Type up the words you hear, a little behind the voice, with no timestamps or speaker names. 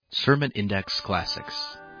Sermon Index Classics,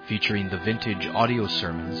 featuring the vintage audio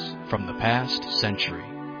sermons from the past century.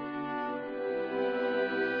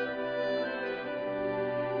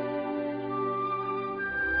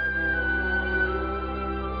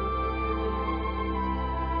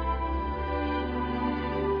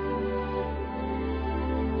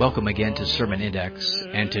 Welcome again to Sermon Index,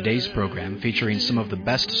 and today's program featuring some of the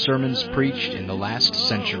best sermons preached in the last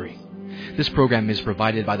century. This program is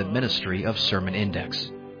provided by the Ministry of Sermon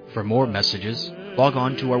Index. For more messages, log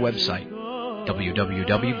on to our website,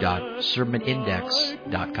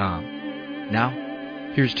 www.sermonindex.com. Now,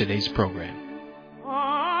 here's today's program.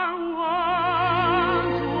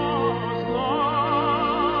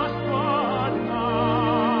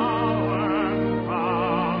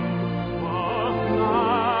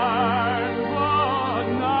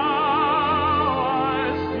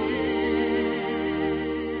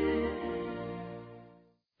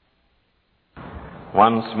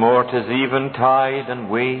 Once more 'tis eventide, and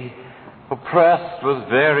we, oppressed with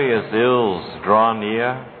various ills, draw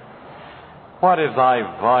near. What if thy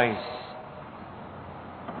voice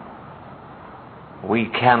we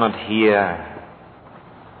cannot hear?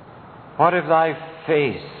 What if thy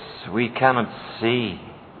face we cannot see?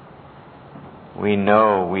 We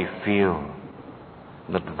know, we feel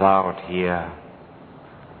that thou art here.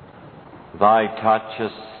 Thy touch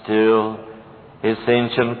is still his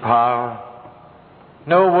ancient power.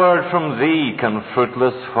 No word from thee can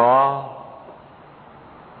fruitless fall.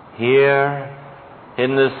 Here,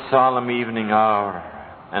 in this solemn evening hour,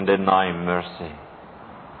 and in thy mercy,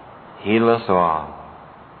 heal us all,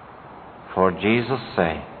 for Jesus'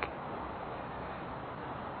 sake.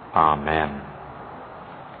 Amen.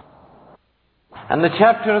 And the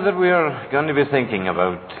chapter that we are going to be thinking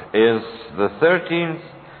about is the 13th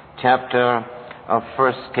chapter of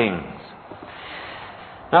 1 Kings.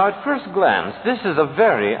 Now, at first glance, this is a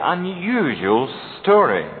very unusual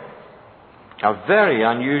story. A very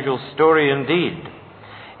unusual story indeed.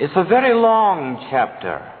 It's a very long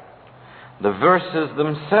chapter. The verses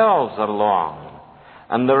themselves are long.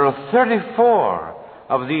 And there are 34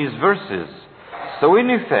 of these verses. So in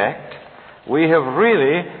effect, we have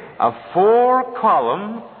really a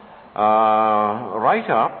 4-column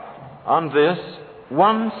write-up on this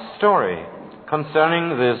one story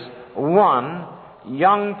concerning this one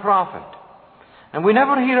young prophet. And we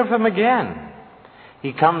never hear of him again.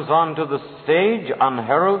 He comes onto the stage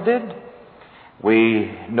unheralded.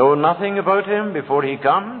 We know nothing about him before he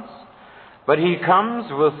comes, but he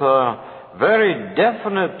comes with a very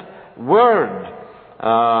definite word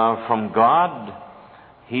from God.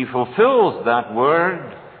 He fulfills that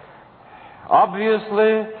word.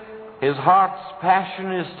 Obviously, his heart's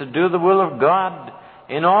passion is to do the will of God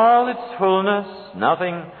in all its fullness,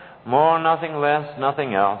 nothing more, nothing less,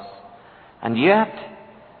 nothing else. And yet,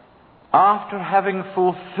 after having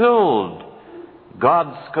fulfilled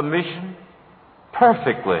God's commission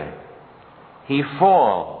perfectly, he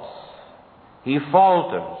falls, he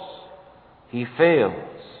falters, he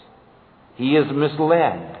fails, he is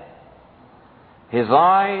misled. His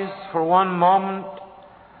eyes, for one moment,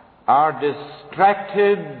 are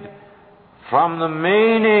distracted from the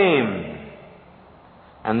main aim,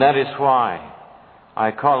 and that is why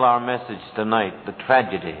I call our message tonight the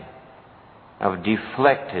tragedy of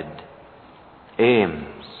deflected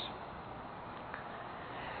aims.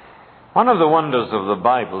 One of the wonders of the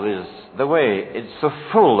Bible is the way it's so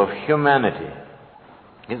full of humanity.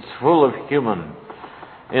 It's full of human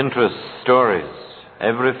interest stories.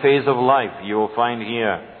 Every phase of life you will find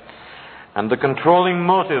here. And the controlling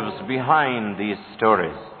motives behind these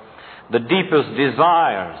stories. The deepest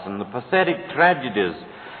desires and the pathetic tragedies.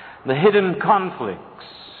 The hidden conflicts,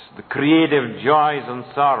 the creative joys and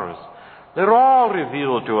sorrows, they're all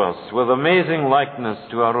revealed to us with amazing likeness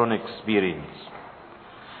to our own experience.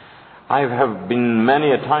 I have been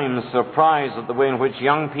many a time surprised at the way in which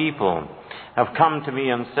young people have come to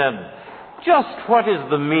me and said, just what is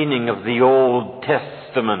the meaning of the Old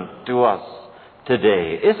Testament to us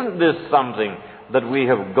today? Isn't this something that we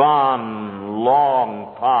have gone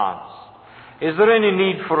long past? Is there any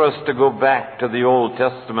need for us to go back to the Old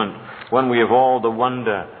Testament when we have all the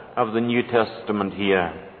wonder of the New Testament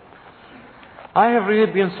here? I have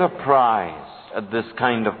really been surprised at this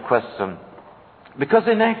kind of question, because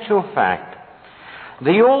in actual fact,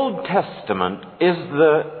 the Old Testament is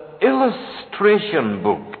the illustration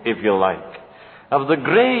book, if you like, of the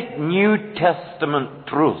great New Testament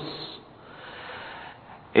truths.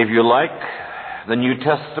 If you like, the New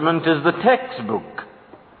Testament is the textbook.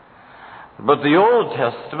 But the Old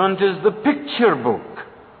Testament is the picture book.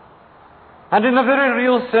 And in a very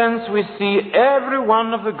real sense, we see every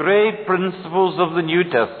one of the great principles of the New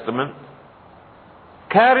Testament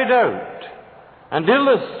carried out and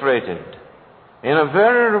illustrated in a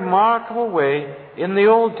very remarkable way in the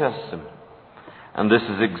Old Testament. And this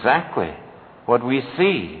is exactly what we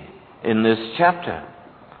see in this chapter.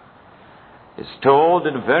 It's told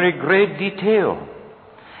in very great detail.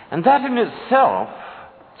 And that in itself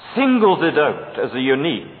singles it out as a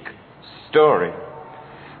unique story.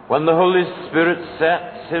 When the Holy Spirit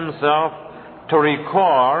sets himself to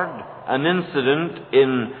record an incident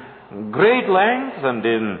in great length and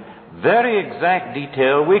in very exact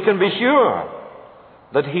detail, we can be sure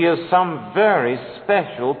that he has some very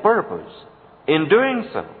special purpose in doing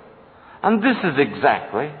so. And this is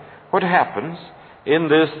exactly what happens in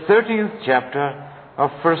this 30th chapter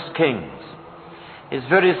of 1 Kings. It's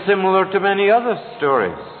very similar to many other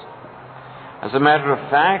stories. As a matter of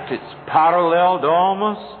fact, it's paralleled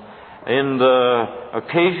almost in the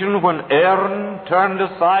occasion when Aaron turned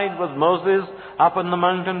aside with Moses up on the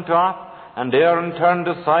mountaintop, and Aaron turned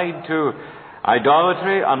aside to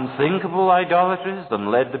idolatry, unthinkable idolatries, and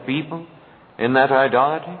led the people in that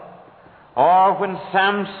idolatry. Or when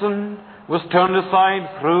Samson was turned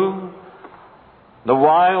aside through the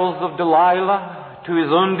wiles of Delilah to his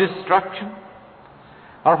own destruction.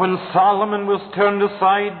 Or when Solomon was turned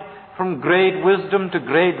aside from great wisdom to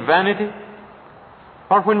great vanity.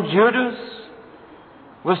 Or when Judas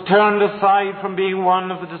was turned aside from being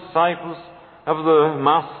one of the disciples of the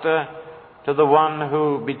Master to the one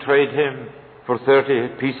who betrayed him for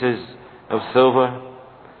 30 pieces of silver.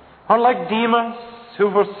 Or like Demas,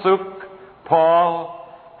 who forsook Paul,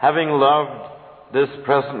 having loved this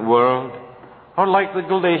present world. Or like the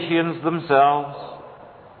Galatians themselves,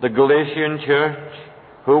 the Galatian church,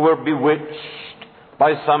 who were bewitched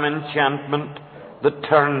by some enchantment that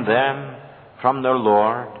turned them from their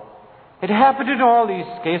Lord. It happened in all these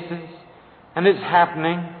cases, and it's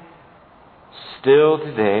happening still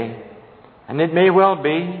today. And it may well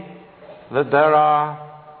be that there are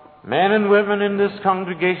men and women in this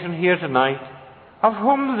congregation here tonight of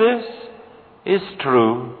whom this is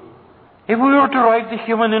true. If we were to write the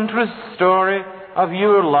human interest story of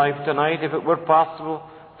your life tonight, if it were possible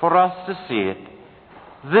for us to see it,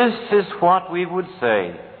 this is what we would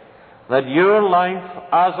say, that your life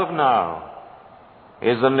as of now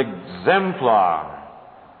is an exemplar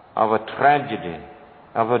of a tragedy,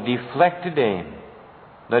 of a deflected aim,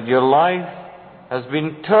 that your life has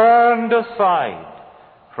been turned aside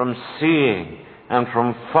from seeing and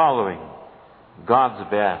from following God's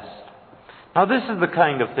best. Now this is the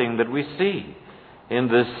kind of thing that we see in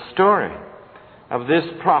this story of this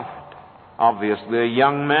prophet. Obviously a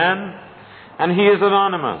young man, and he is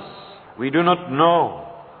anonymous. We do not know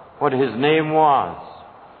what his name was.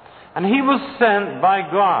 And he was sent by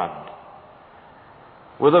God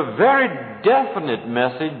with a very definite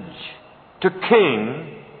message to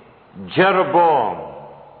King Jeroboam.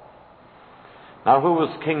 Now who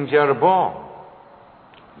was King Jeroboam?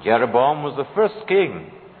 Jeroboam was the first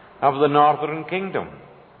king of the northern kingdom.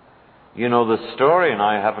 You know the story, and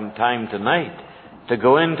I haven't time tonight to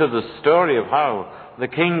go into the story of how the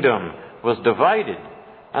kingdom was divided.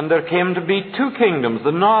 And there came to be two kingdoms,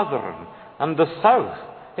 the northern and the south.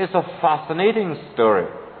 It's a fascinating story.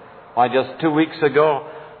 Why, just 2 weeks ago,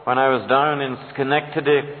 when I was down in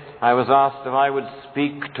Schenectady, I was asked if I would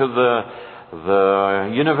speak to the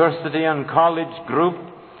university and college group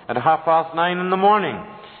at 9:30 in the morning.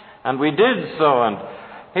 And we did so, and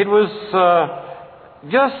it was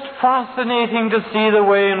just fascinating to see the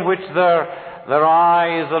way in which their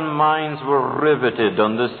eyes and minds were riveted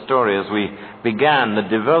on this story as we began the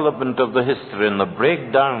development of the history and the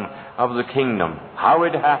breakdown of the kingdom, how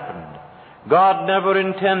it happened. God never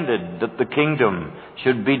intended that the kingdom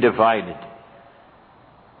should be divided.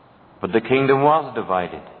 But the kingdom was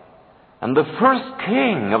divided. And the first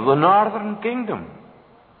king of the northern kingdom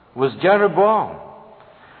was Jeroboam.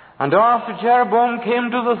 And after Jeroboam came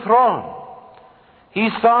to the throne, he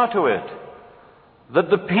saw to it that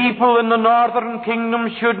the people in the northern kingdom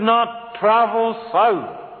should not travel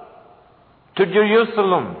south to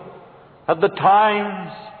Jerusalem at the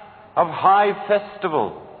times of high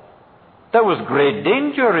festival. There was great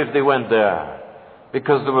danger if they went there,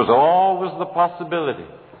 because there was always the possibility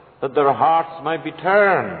that their hearts might be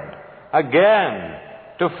turned again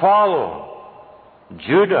to follow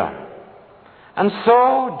Judah. And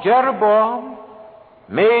so Jeroboam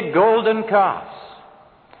made golden calves,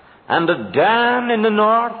 and at Dan in the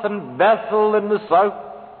north and Bethel in the south.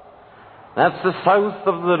 That's the south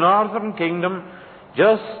of the northern kingdom,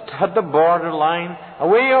 just at the borderline,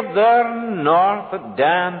 away up there in the north at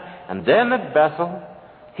Dan, and then at Bethel.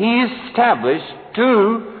 he established two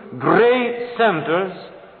great centers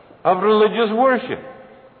of religious worship.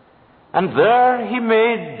 And there he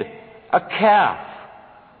made a calf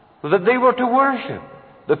that they were to worship,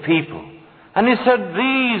 the people. And he said,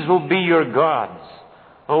 "These will be your gods,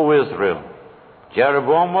 O Israel."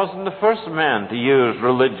 Jeroboam wasn't the first man to use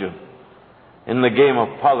religion in the game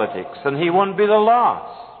of politics, and he won't be the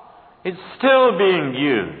last. It's still being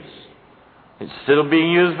used. It's still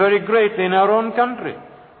being used very greatly in our own country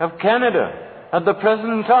of Canada at the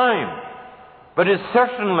present time. But it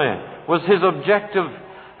certainly was his objective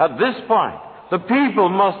at this point. The people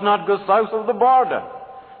must not go south of the border,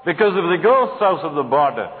 because if they go south of the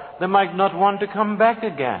border, they might not want to come back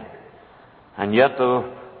again. And yet there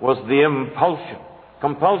was the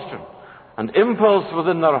compulsion, and impulse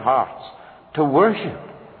within their hearts to worship.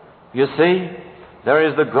 You see, there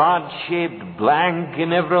is the God-shaped blank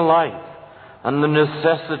in every life, and the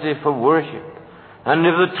necessity for worship. And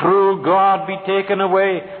if the true God be taken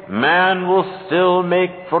away, man will still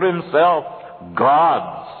make for himself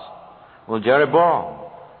gods. Well, Jeroboam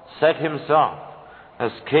set himself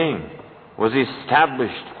as king, was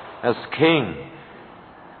established as king.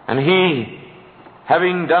 And he,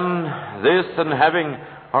 having done this and having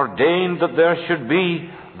ordained that there should be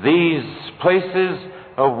these places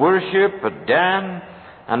of worship at Dan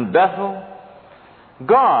and Bethel,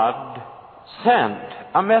 God sent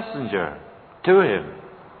a messenger to him.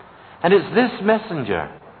 And it's this messenger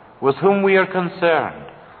with whom we are concerned,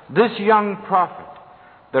 this young prophet.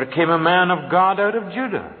 There came a man of God out of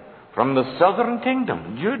Judah, from the southern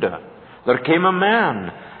kingdom, Judah. There came a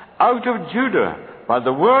man out of Judah by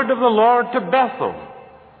the word of the Lord to Bethel.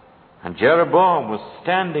 And Jeroboam was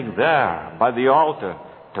standing there by the altar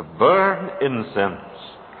to burn incense.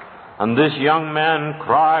 And this young man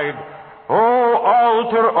cried, "O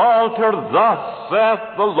altar, altar, thus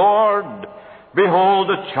saith the Lord, behold,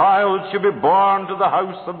 a child shall be born to the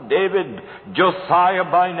house of David, Josiah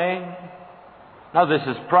by name." Now this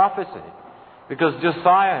is prophecy, because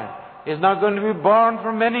Josiah is not going to be born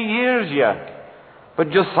for many years yet. But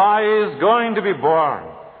Josiah is going to be born.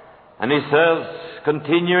 And he says,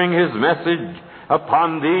 continuing his message,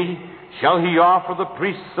 "Upon thee shall he offer the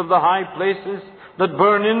priests of the high places that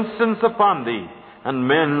burn incense upon thee, and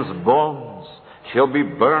men's bones shall be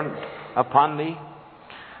burnt upon thee."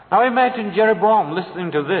 Now imagine Jeroboam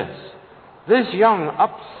listening to this young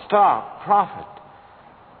upstart prophet,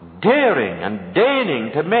 daring and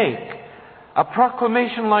deigning to make a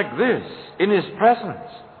proclamation like this in his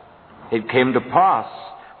presence. It came to pass,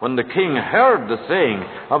 when the king heard the saying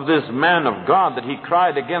of this man of God, that he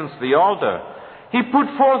cried against the altar. He put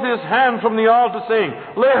forth his hand from the altar, saying,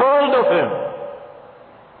 "Lay hold of him!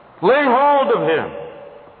 Lay hold of him!"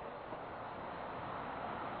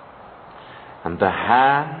 And the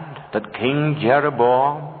hand that King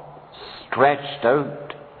Jeroboam stretched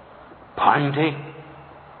out, pointing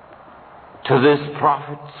to this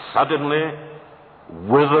prophet, suddenly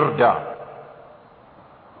withered up.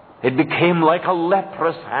 It became like a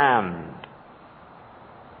leprous hand,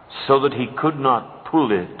 so that he could not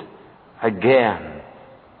pull it again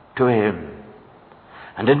to him.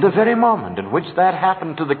 And in the very moment in which that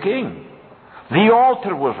happened to the king, the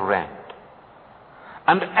altar was rent,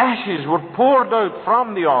 and ashes were poured out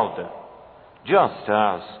from the altar, just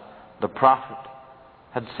as the prophet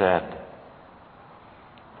had said.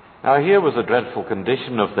 Now here was a dreadful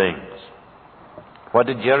condition of things. What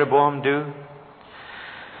did Jeroboam do?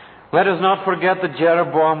 Let us not forget that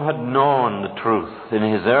Jeroboam had known the truth in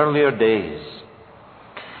his earlier days.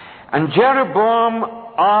 And Jeroboam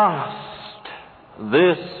asked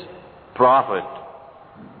this prophet,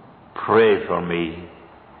 "Pray for me.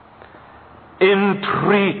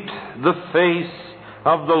 Entreat the face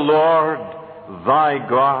of the Lord thy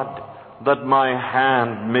God, that my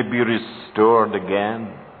hand may be restored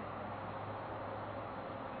again."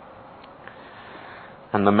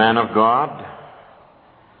 And the man of God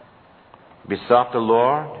besought the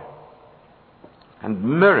Lord, and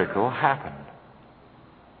miracle happened.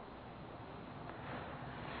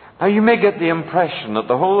 Now you may get the impression that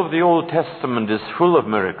the whole of the Old Testament is full of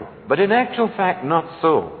miracle, but in actual fact not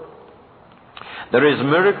so. There is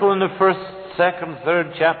miracle in the first, second,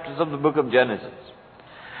 third chapters of the book of Genesis.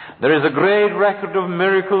 There is a great record of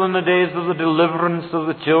miracle in the days of the deliverance of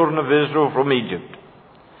the children of Israel from Egypt.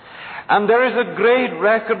 And there is a great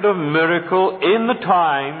record of miracle in the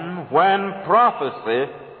time when prophecy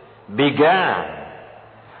began.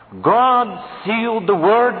 God sealed the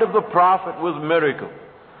word of the prophet with miracle.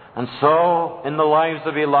 And so, in the lives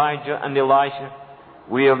of Elijah and Elisha,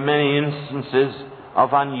 we have many instances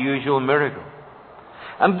of unusual miracle.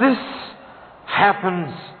 And this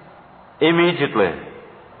happens immediately.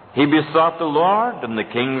 He besought the Lord, and the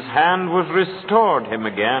king's hand was restored him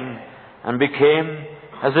again, and became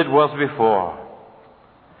as it was before.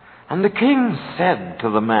 And the king said to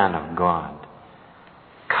the man of God,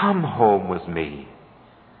 "Come home with me,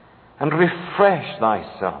 and refresh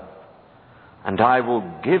thyself, and I will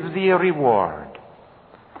give thee a reward."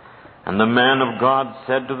 And the man of God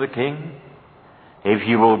said to the king, "If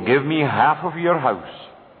you will give me half of your house,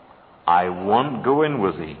 I won't go in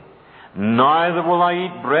with thee. Neither will I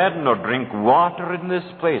eat bread nor drink water in this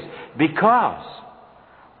place, because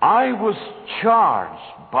I was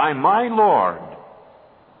charged by my Lord,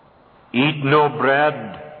 eat no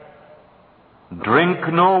bread, drink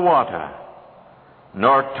no water,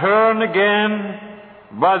 nor turn again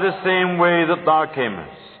by the same way that thou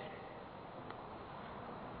camest."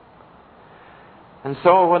 And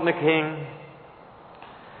so when the king,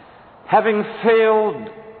 having failed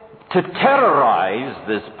to terrorize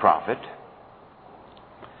this prophet,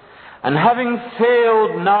 and having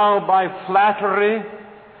failed now by flattery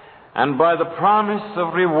and by the promise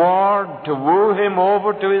of reward to woo him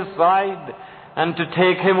over to his side and to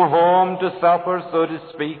take him home to supper, so to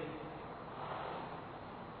speak,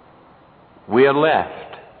 we are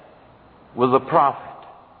left with the prophet.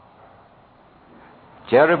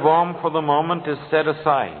 Jeroboam, for the moment, is set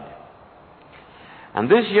aside. And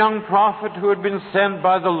this young prophet who had been sent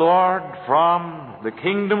by the Lord from the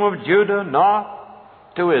kingdom of Judah north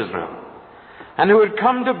to Israel, and who had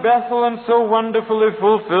come to Bethel and so wonderfully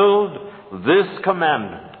fulfilled this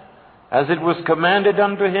commandment, as it was commanded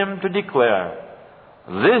unto him to declare,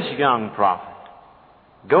 this young prophet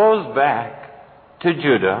goes back to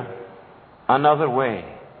Judah another way.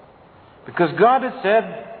 Because God had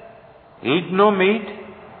said, "Eat no meat,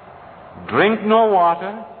 drink no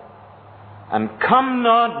water, and come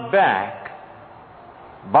not back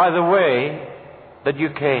by the way that you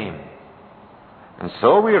came." And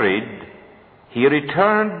so we read, "He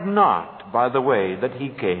returned not by the way that he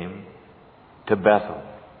came to Bethel."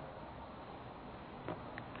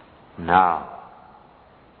 Now,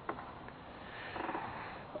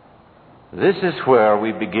 this is where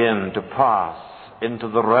we begin to pass into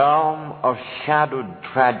the realm of shadowed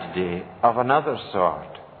tragedy of another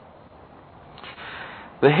sort.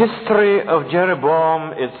 The history of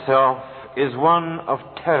Jeroboam itself is one of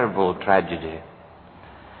terrible tragedy.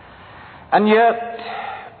 And yet,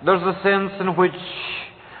 there's a sense in which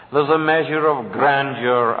there's a measure of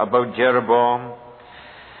grandeur about Jeroboam.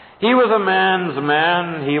 He was a man's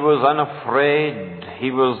man. He was unafraid.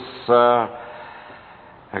 He was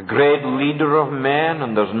a great leader of men,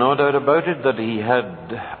 and there's no doubt about it that he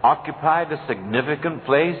had occupied a significant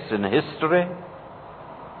place in history.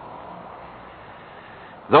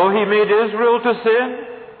 Though he made Israel to sin,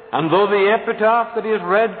 and though the epitaph that is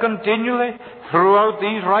read continually throughout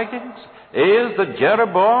these writings is that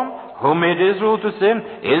Jeroboam, who made Israel to sin,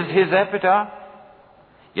 is his epitaph,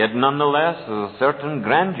 yet nonetheless there's a certain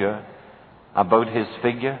grandeur about his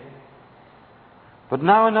figure. But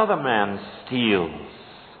now another man steals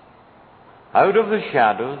out of the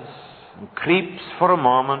shadows and creeps for a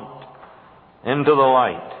moment into the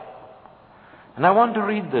light. And I want to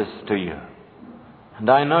read this to you. And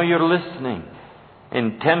I know you're listening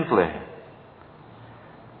intently.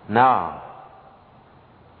 Now,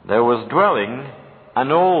 there was dwelling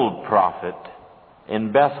an old prophet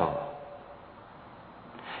in Bethel.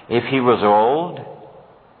 If he was old,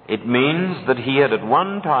 it means that he had at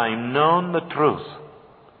one time known the truth.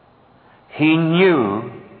 He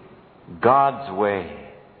knew God's way.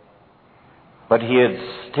 But he had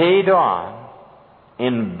stayed on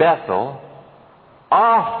in Bethel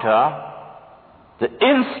after the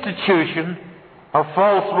institution of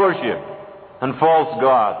false worship and false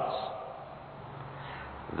gods.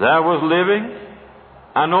 There was living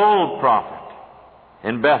an old prophet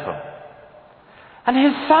in Bethel. And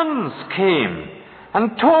his sons came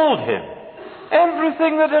and told him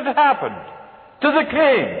everything that had happened to the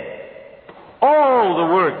king. All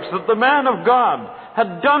the works that the man of God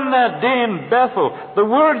had done that day in Bethel, the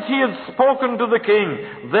words he had spoken to the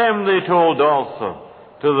king, them they told also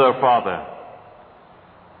to their father.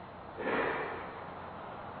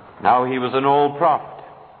 Now he was an old prophet.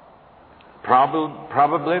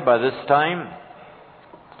 Probably by this time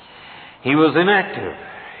he was inactive.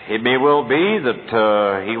 It may well be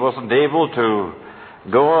that he wasn't able to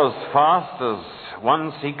go as fast as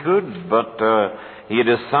once he could, but he had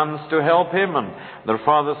his sons to help him, and their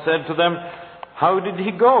father said to them, "How did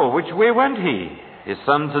he go? Which way went he?" His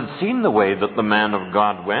sons had seen the way that the man of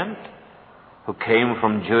God went, who came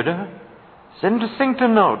from Judah. It's interesting to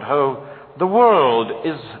note how the world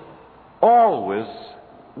is always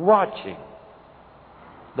watching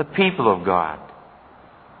the people of God.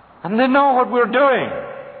 And they know what we're doing.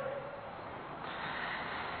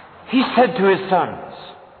 He said to his sons,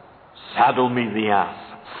 saddle me the ass,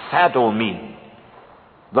 saddle me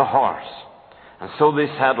the horse. And so they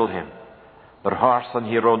saddled him, their horse, and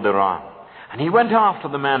he rode thereon. And he went after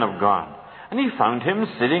the man of God, and he found him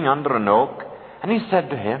sitting under an oak, and he said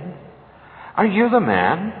to him, are you the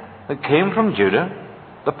man that came from Judah,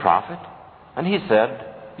 the prophet? And he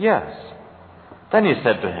said, yes. Then he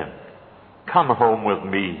said to him, come home with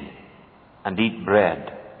me and eat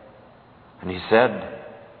bread. And he said,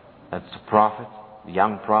 that's the prophet, the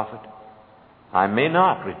young prophet, I may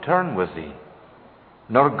not return with thee,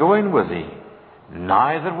 nor go in with thee,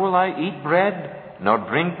 neither will I eat bread, nor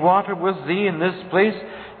drink water with thee in this place,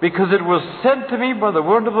 because it was said to me by the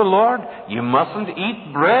word of the Lord, you mustn't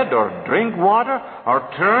eat bread or drink water or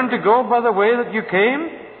turn to go by the way that you came.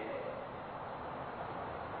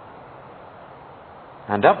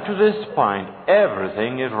 And up to this point,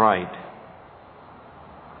 everything is right.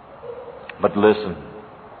 But listen.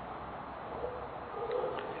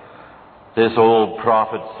 This old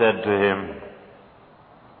prophet said to him,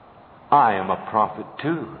 I am a prophet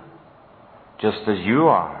too, just as you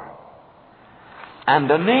are. And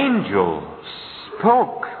an angel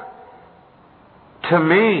spoke to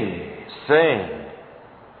me, saying,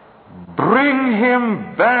 bring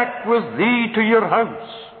him back with thee to your house,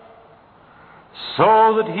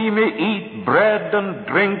 so that he may eat bread and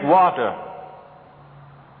drink water.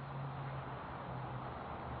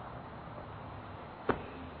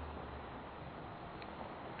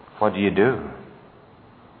 What do?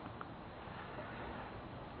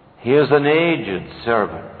 Here's an aged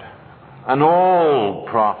servant, an old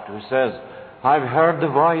prophet who says, I've heard the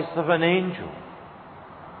voice of an angel.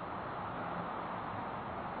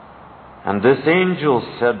 And this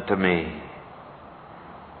angel said to me,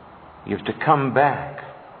 you've to come back.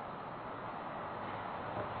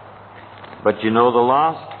 But you know, the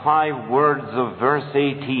last 5 words of verse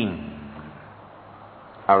 18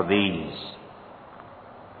 are these.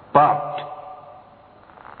 But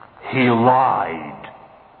he lied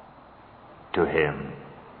to him.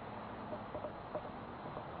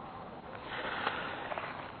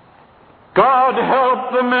 God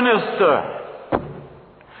help the minister.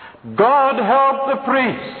 God help the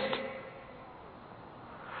priest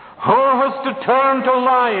who has to turn to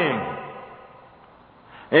lying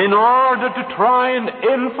in order to try and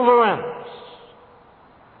influence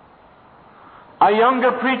a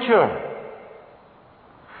younger preacher.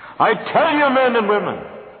 I tell you, men and women,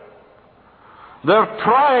 their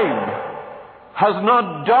tribe has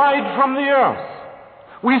not died from the earth.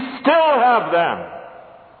 We still have them.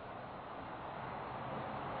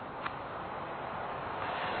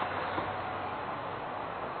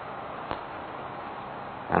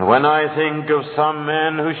 And when I think of some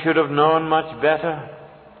men who should have known much better,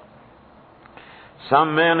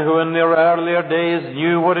 some men who in their earlier days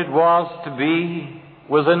knew what it was to be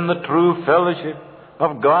within the true fellowship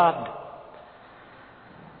of God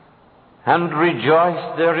and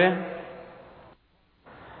rejoiced therein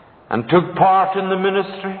and took part in the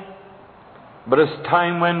ministry, but as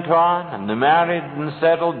time went on and they married and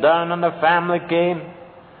settled down and a family came,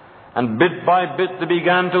 and bit by bit they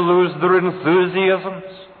began to lose their enthusiasms,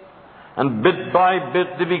 and bit by bit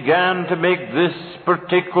they began to make this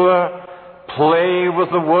particular play with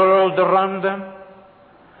the world around them,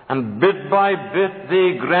 and bit by bit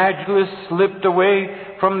they gradually slipped away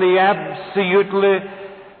from the absolutely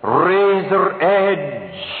razor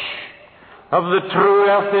edge of the true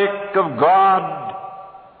ethic of God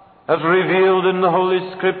as revealed in the Holy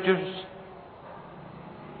Scriptures,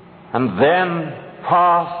 and then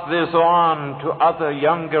pass this on to other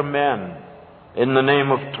younger men in the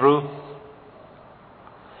name of truth.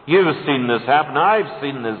 You've seen this happen. I've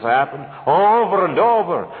seen this happen over and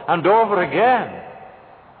over and over again.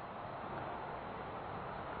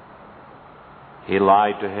 He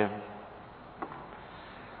lied to him.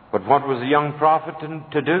 But what was the young prophet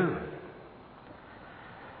to do?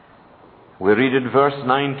 We read in verse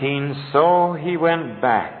 19, so he went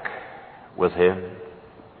back with him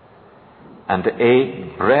and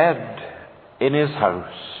ate bread in his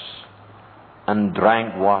house and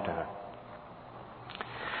drank water.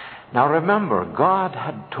 Now remember, God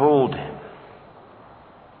had told him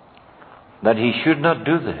that he should not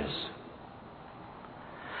do this.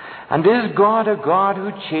 And is God a God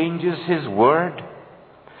who changes his word?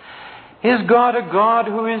 Is God a God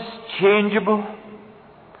who is changeable?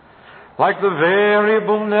 Like the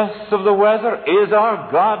variableness of the weather, is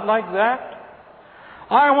our God like that?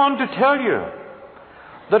 I want to tell you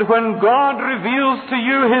that when God reveals to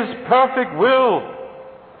you his perfect will,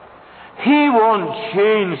 he won't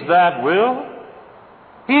change that will.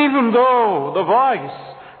 even though the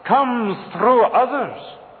voice comes through others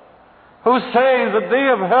who say that they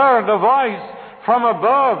have heard a voice from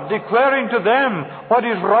above declaring to them what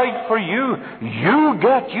is right for you. You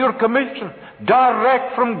get your commission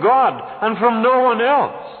direct from God and from no one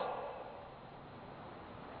else.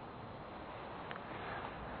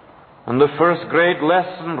 And the first great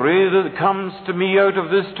lesson really that comes to me out of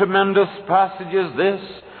this tremendous passage is this,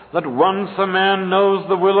 that once a man knows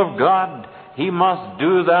the will of God, he must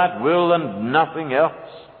do that will and nothing else.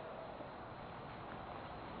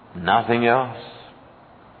 Nothing else.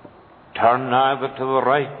 Turn neither to the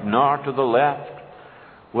right nor to the left.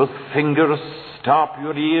 With fingers stop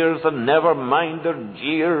your ears and never mind their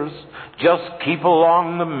jeers. Just keep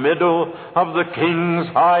along the middle of the King's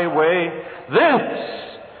highway. This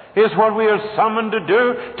is what we are summoned to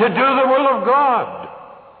do the will of God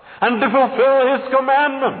and to fulfill His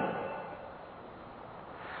commandment.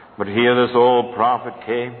 But here this old prophet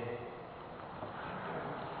came,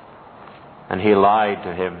 and he lied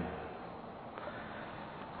to him.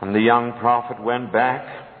 And the young prophet went back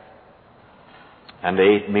and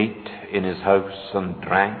ate meat in his house and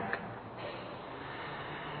drank.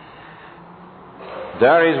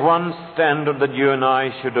 There is one standard that you and I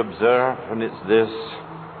should observe, and it's this.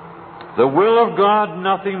 The will of God,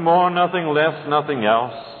 nothing more, nothing less, nothing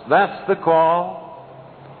else. That's the call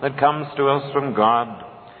that comes to us from God.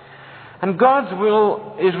 And God's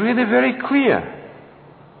will is really very clear.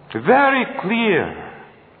 Very clear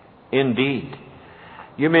indeed.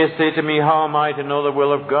 You may say to me, how am I to know the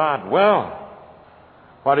will of God? Well,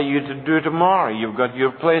 what are you to do tomorrow? You've got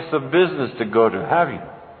your place of business to go to, have you?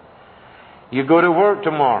 You go to work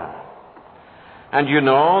tomorrow. And you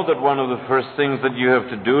know that one of the first things that you have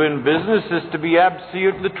to do in business is to be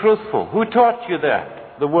absolutely truthful. Who taught you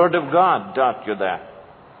that? The Word of God taught you that.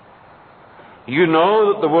 You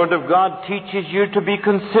know that the Word of God teaches you to be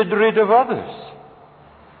considerate of others.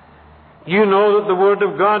 You know that the Word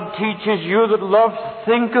of God teaches you that love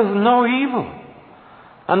thinketh no evil,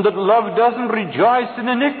 and that love doesn't rejoice in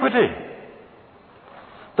iniquity,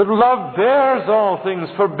 that love bears all things,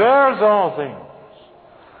 forbears all things,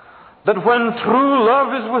 that when true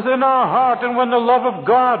love is within our heart and when the love of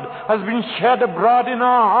God has been shed abroad in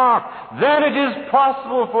our heart, then it is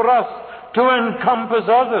possible for us to encompass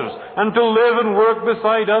others and to live and work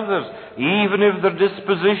beside others, even if their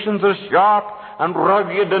dispositions are sharp and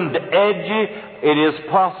rugged and edgy. It is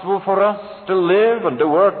possible for us to live and to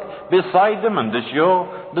work beside them and to show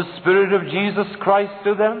the Spirit of Jesus Christ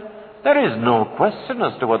to them. There is no question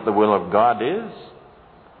as to what the will of God is.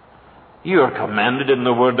 You are commanded in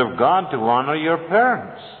the Word of God to honor your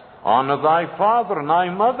parents. Honor thy father and thy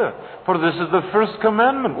mother, for this is the first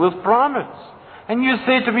commandment with promise. And you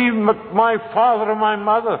say to me, my father and my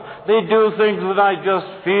mother, they do things that I just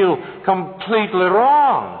feel completely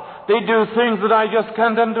wrong. They do things that I just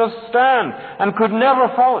can't understand and could never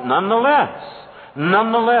follow.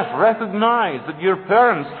 Nonetheless, recognize that your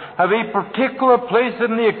parents have a particular place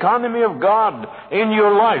in the economy of God in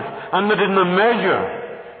your life, and that in the measure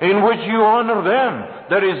in which you honor them,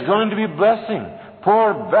 there is going to be blessing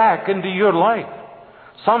poured back into your life.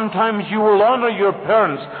 Sometimes you will honor your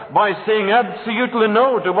parents by saying absolutely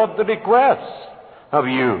no to what they request of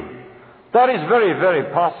you. That is very, very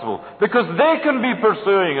possible, because they can be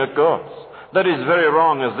pursuing a course that is very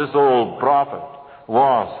wrong, as this old prophet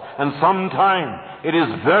was. And sometimes it is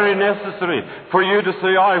very necessary for you to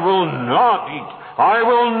say, I will not eat, I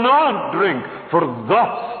will not drink, for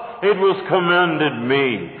thus it was commanded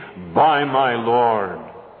me by my Lord.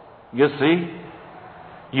 You see,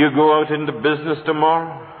 you go out into business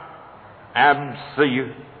tomorrow,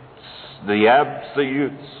 the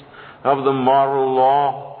absolutes of the moral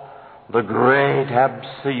law, the great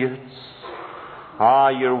absolutes.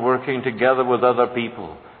 You're working together with other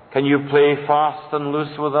people. Can you play fast and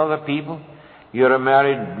loose with other people? You're a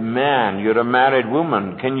married man, you're a married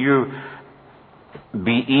woman. Can you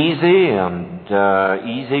be easy and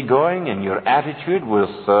easygoing in your attitude with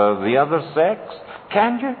the other sex?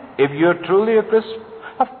 Can you, if you're truly a Christian?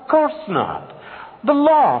 Of course not. The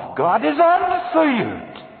law of God is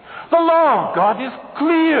absolute. The law of God is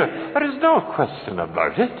clear. There is no question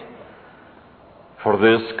about it. For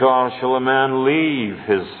this cause shall a man leave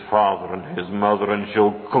his father and his mother, and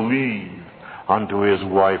shall cleave unto his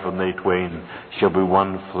wife, and they twain shall be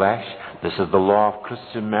one flesh. This is the law of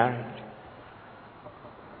Christian marriage.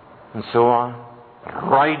 And so on.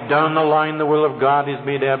 Right down the line, the will of God is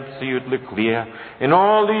made absolutely clear. In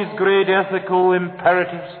all these great ethical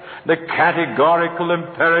imperatives, the categorical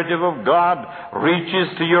imperative of God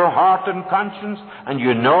reaches to your heart and conscience, and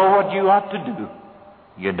you know what you ought to do.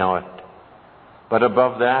 You know it. But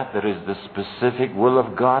above that, there is the specific will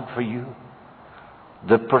of God for you.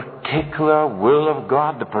 The particular will of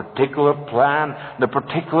God, the particular plan, the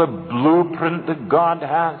particular blueprint that God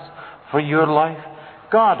has for your life.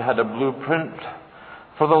 God had a blueprint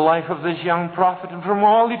for the life of this young prophet, and from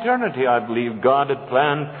all eternity, I believe, God had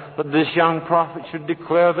planned that this young prophet should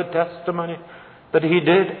declare the testimony that he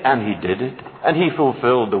did, and he did it, and he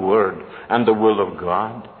fulfilled the word and the will of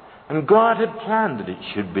God. And God had planned that it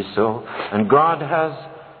should be so, and God has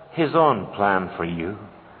his own plan for you.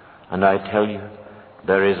 And I tell you,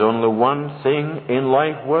 there is only one thing in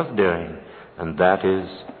life worth doing, and that is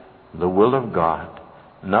the will of God.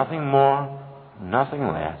 Nothing more, nothing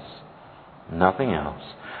less, nothing else.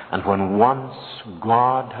 And when once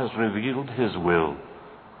God has revealed his will,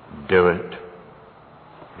 do it,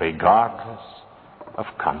 regardless of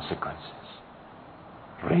consequences.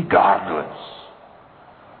 Regardless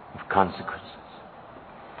of consequences.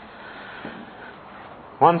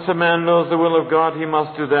 Once a man knows the will of God, he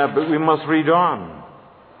must do that, but we must read on.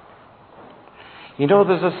 You know,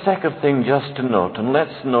 there's a second thing just to note, and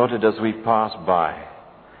let's note it as we pass by.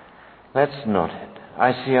 Let's note it.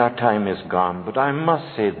 I see our time is gone, but I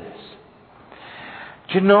must say this.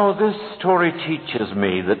 Do you know, this story teaches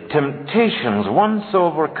me that temptations, once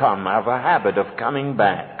overcome, have a habit of coming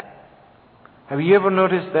back. Have you ever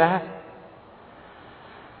noticed that?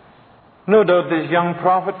 No doubt this young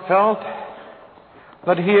prophet felt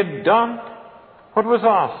that he had done what was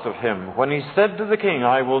asked of him when he said to the king,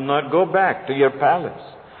 I will not go back to your palace.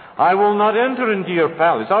 I will not enter into your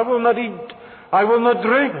palace. I will not eat. I will not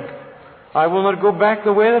drink. I will not go back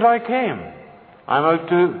the way that I came. I'm out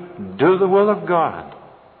to do the will of God.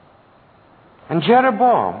 And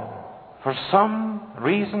Jeroboam, for some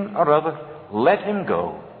reason or other, let him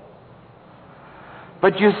go.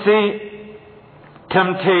 But you see,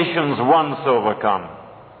 temptations once overcome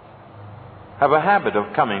have a habit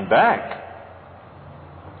of coming back.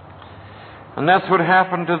 And that's what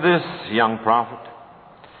happened to this young prophet.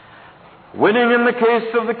 Winning in the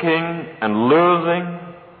case of the king and losing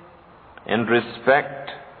in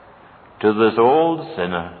respect to this old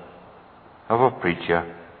sinner of a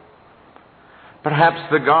preacher.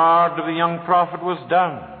 Perhaps the guard of the young prophet was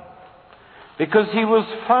down because he was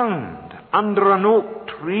found under an oak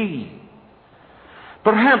tree.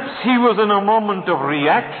 Perhaps he was in a moment of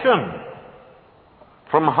reaction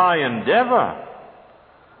from high endeavor.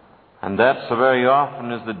 And that so very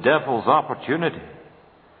often is the devil's opportunity.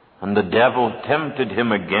 And the devil tempted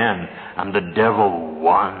him again, and the devil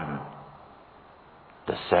won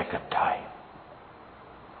the second time.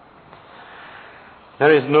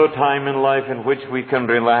 There is no time in life in which we can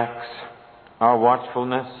relax our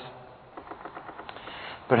watchfulness.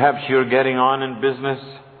 Perhaps you're getting on in business.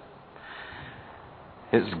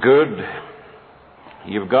 It's good.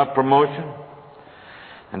 You've got promotion.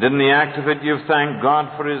 And in the act of it, you've thanked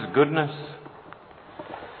God for his goodness.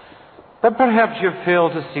 But perhaps you've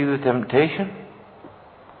failed to see the temptation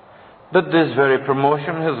that this very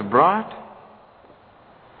promotion has brought.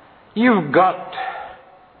 You've got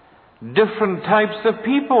different types of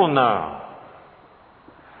people now.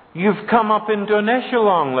 You've come up into an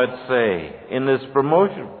echelon, let's say, in this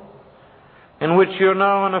promotion, in which you're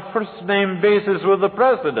now on a first-name basis with the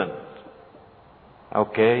president.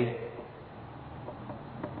 Okay?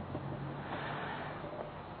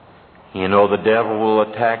 You know, the devil will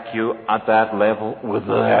attack you at that level with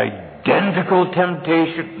the identical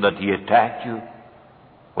temptation that he attacked you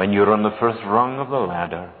when you're on the first rung of the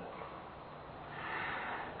ladder.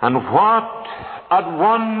 And what at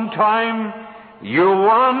one time you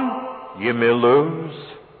won, you may lose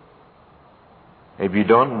if you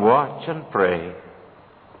don't watch and pray.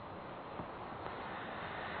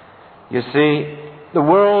 You see, the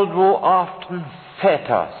world will often fet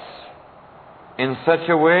us in such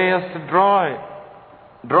a way as to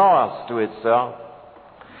draw us to itself.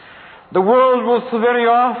 The world will so very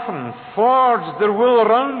often forge their will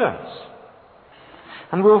around us.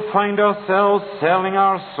 And we'll find ourselves selling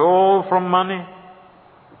our soul for money.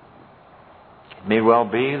 It may well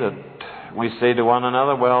be that we say to one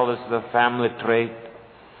another, well, this is a family trait.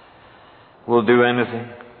 We'll do anything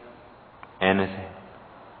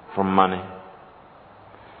for money.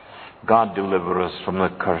 God deliver us from the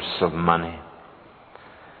curse of money.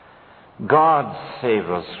 God save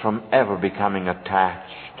us from ever becoming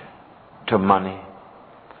attached to money.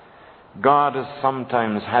 God has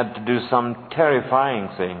sometimes had to do some terrifying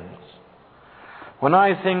things. When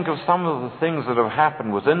I think of some of the things that have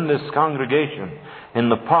happened within this congregation in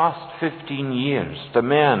the past 15 years to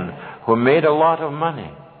men who made a lot of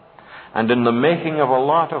money, and in the making of a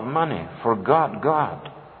lot of money for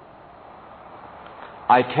God,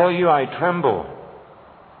 I tell you, I tremble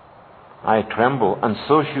I tremble, and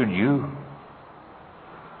so should you.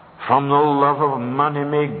 From the love of money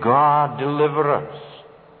may God deliver us.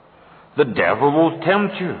 The devil will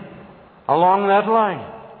tempt you along that line.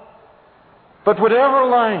 But whatever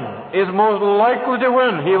line is most likely to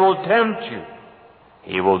win, he will tempt you.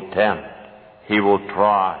 He will tempt. He will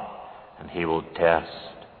try. And he will test.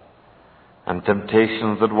 And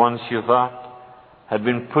temptations that once you thought had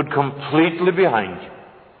been put completely behind you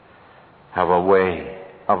have a way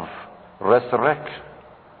of resurrection.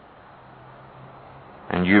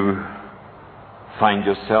 And you find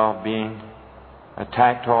yourself being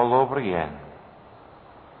attacked all over again.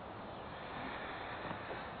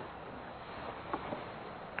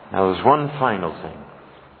 Now there's one final thing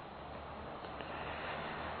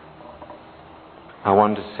I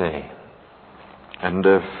want to say. And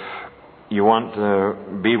if you want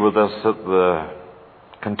to be with us at the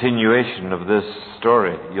continuation of this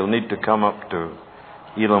story, you'll need to come up to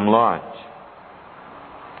Elam Lodge.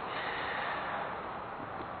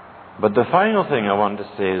 But the final thing I want to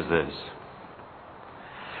say is this: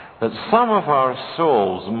 that some of our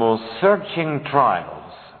soul's most searching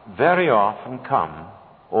trials very often come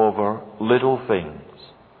over little things.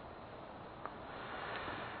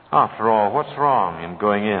 After all, what's wrong in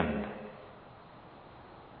going in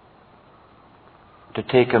to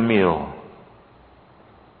take a meal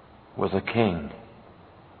with a king?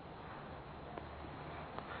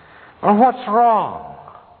 Or what's wrong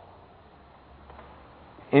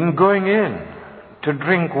in going in to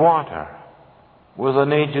drink water with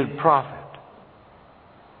an aged prophet?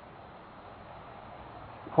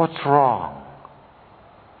 What's wrong?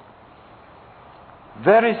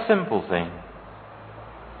 Very simple thing.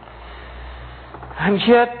 And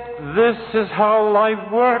yet this is how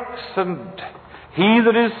life works, and he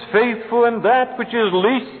that is faithful in that which is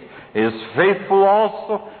least is faithful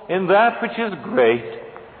also in that which is great.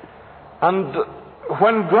 And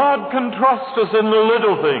when God can trust us in the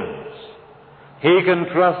little things, he can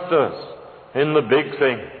trust us in the big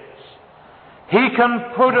things. He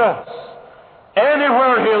can put us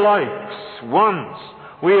anywhere he likes once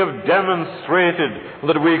we have demonstrated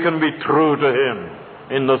that we can be true to him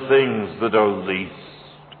in the things that are least.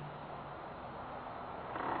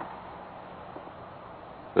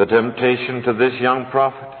 The temptation to this young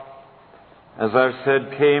prophet, as I've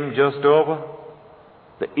said, came just over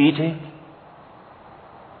the eating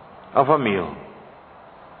of a meal.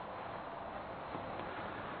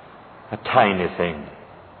 A tiny thing.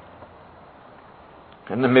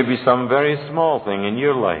 And there may be some very small thing in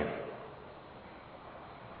your life.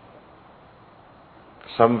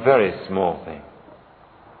 Some very small thing.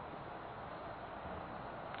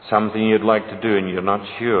 Something you'd like to do and you're not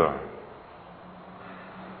sure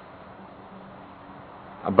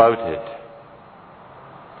about it.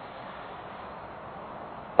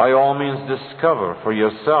 By all means, discover for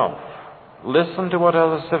yourself. Listen to what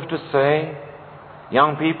others have to say.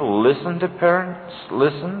 Young people, listen to parents.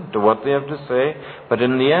 Listen to what they have to say. But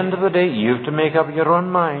in the end of the day, you have to make up your own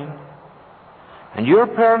mind. And your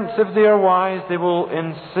parents, if they are wise, they will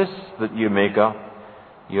insist that you make up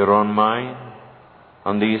your own mind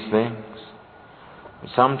on these things. But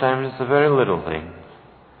sometimes it's a very little thing.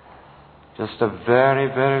 Just a very,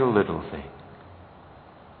 very little thing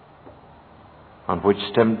on which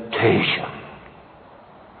temptation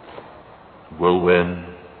will win.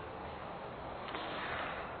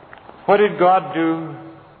 What did God do?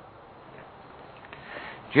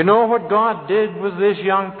 Do you know what God did with this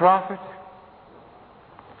young prophet?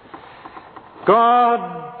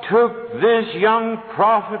 God took this young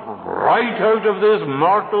prophet right out of this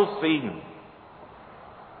mortal scene.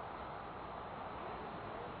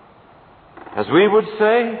 As we would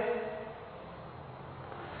say,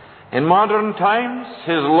 in modern times,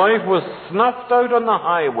 his life was snuffed out on the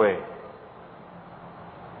highway.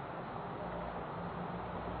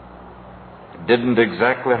 It didn't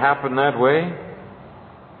exactly happen that way.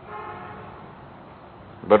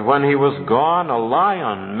 But when he was gone, a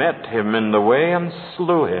lion met him in the way and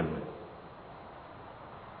slew him.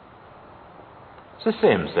 It's the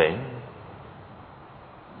same thing.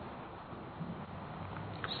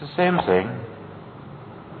 It's the same thing.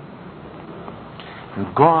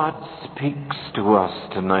 And God speaks to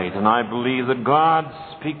us tonight, and I believe that God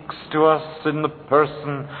speaks to us in the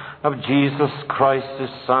person of Jesus Christ, his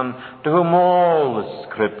Son, to whom all the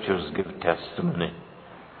Scriptures give testimony.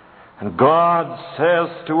 And God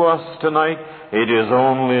says to us tonight, it is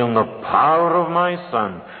only in the power of my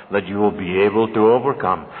Son that you will be able to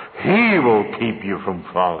overcome. He will keep you from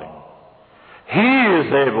falling. He is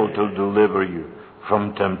able to deliver you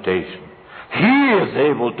from temptation. He is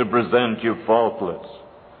able to present you faultless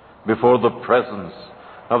before the presence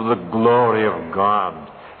of the glory of God.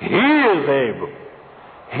 He is able.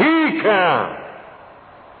 He can.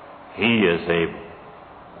 He is able.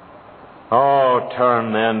 Oh,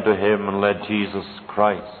 turn then to Him and let Jesus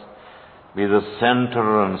Christ be the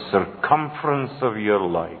center and circumference of your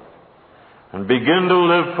life. And begin to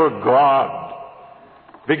live for God.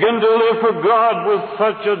 Begin to live for God with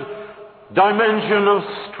such a dimension of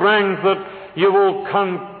strength that you will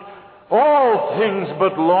count all things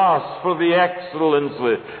but loss for the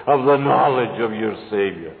excellency of the knowledge of your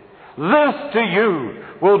Savior. This to you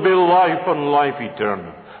will be life and life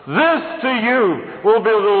eternal. This to you will be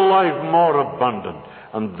the life more abundant.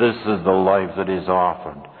 And this is the life that is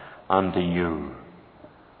offered unto you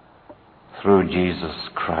through Jesus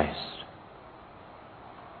Christ.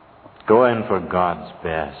 Go in for God's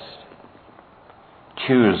best.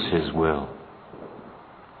 Choose His will.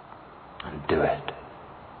 And do it.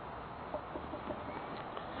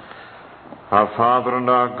 Our Father and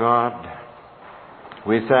our God,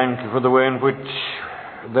 we thank You for the way in which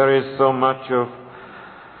there is so much of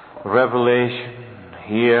revelation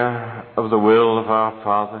here of the will of our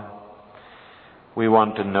Father. We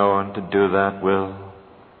want to know and to do that will.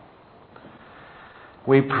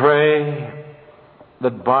 We pray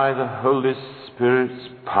that by the Holy Spirit's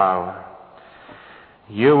power,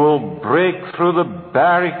 You will break through the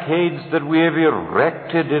barricades that we have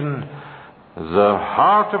erected in the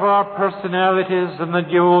heart of our personalities, and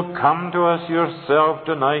that You will come to us Yourself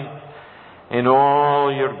tonight in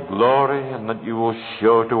all Your glory, and that You will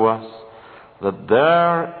show to us that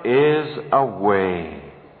there is a way,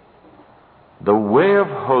 the way of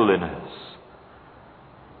holiness,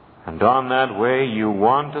 and on that way You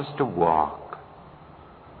want us to walk.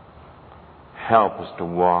 Help us to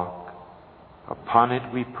walk upon it,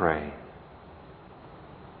 we pray,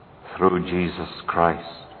 through Jesus Christ.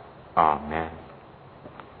 Amen.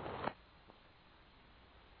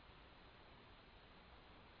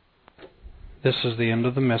 This is the end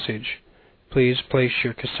of the message. Please place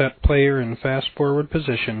your cassette player in fast-forward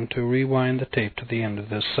position to rewind the tape to the end of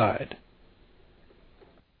this side.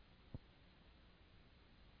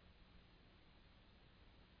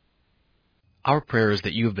 Our prayer is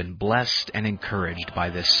that you have been blessed and encouraged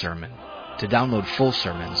by this sermon. To download full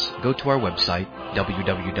sermons, go to our website,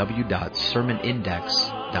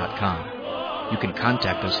 www.sermonindex.com. You can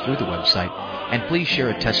contact us through the website, and please share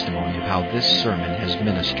a testimony of how this sermon has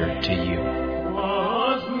ministered to you.